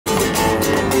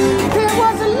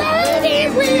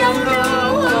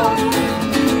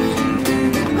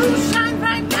Who shine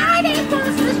bright light and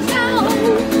wants to show,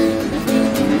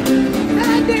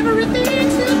 and everything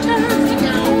still turns to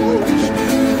gold.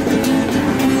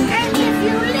 And if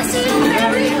you listen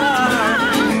very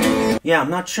hard. Yeah, I'm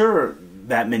not sure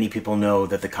that many people know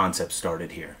that the concept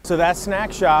started here. So that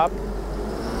snack shop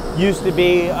used to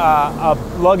be a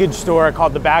luggage store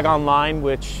called the Bag Online,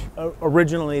 which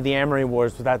originally the Amory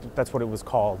Wars, that's what it was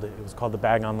called. It was called the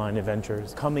Bag Online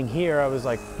Adventures. Coming here, I was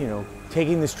like, you know,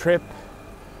 taking this trip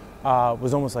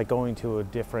was almost like going to a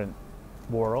different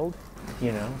world,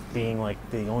 you know, being like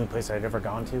the only place I'd ever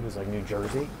gone to was like New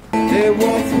Jersey. There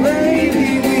was a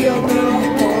lady we all know,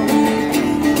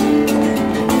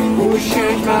 who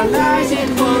shines my light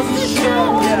and wants to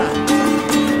show.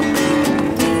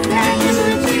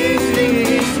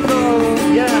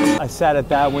 I sat at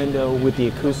that window with the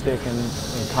acoustic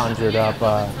and conjured up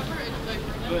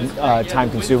Time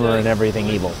Consumer and Everything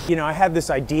Evil. You know, I had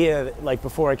this idea, like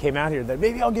before I came out here, that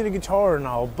maybe I'll get a guitar and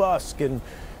I'll busk and,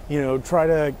 you know, try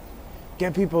to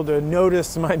get people to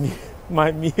notice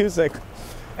my music.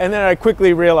 And then I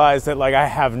quickly realized that, like, I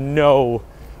have no,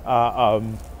 I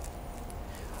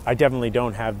definitely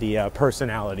don't have the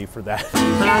personality for that.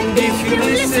 And if you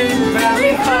listen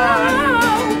very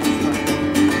hard,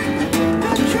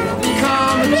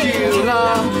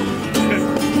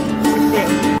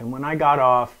 and when I got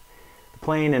off the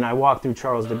plane and I walked through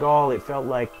Charles de Gaulle, it felt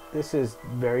like this is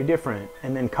very different.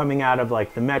 And then coming out of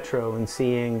like the metro and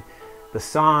seeing the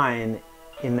sign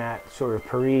in that sort of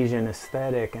Parisian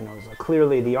aesthetic, and I was like,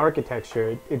 clearly the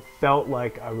architecture, it felt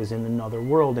like I was in another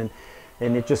world, and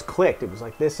it just clicked. It was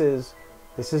like, this is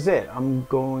it. I'm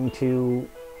going to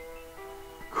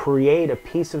create a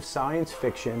piece of science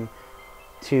fiction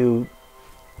to,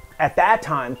 at that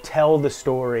time, tell the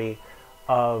story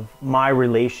of my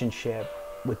relationship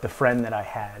with the friend that I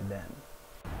had then.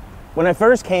 When I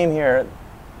first came here,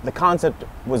 the concept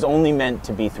was only meant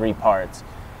to be 3 parts.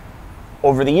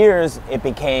 Over the years, it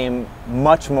became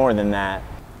much more than that.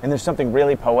 And there's something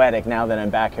really poetic now that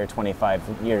I'm back here 25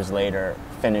 years later,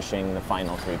 finishing the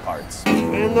final 3 parts.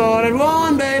 And all at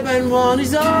one, babe, and one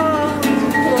is all.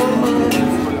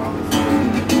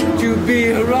 To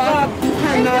be a rock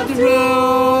and not the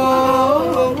road.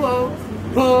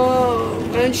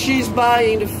 And she's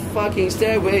buying the fucking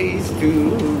stairways to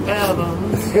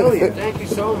heaven. Thank you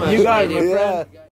so much. You got it, my friend.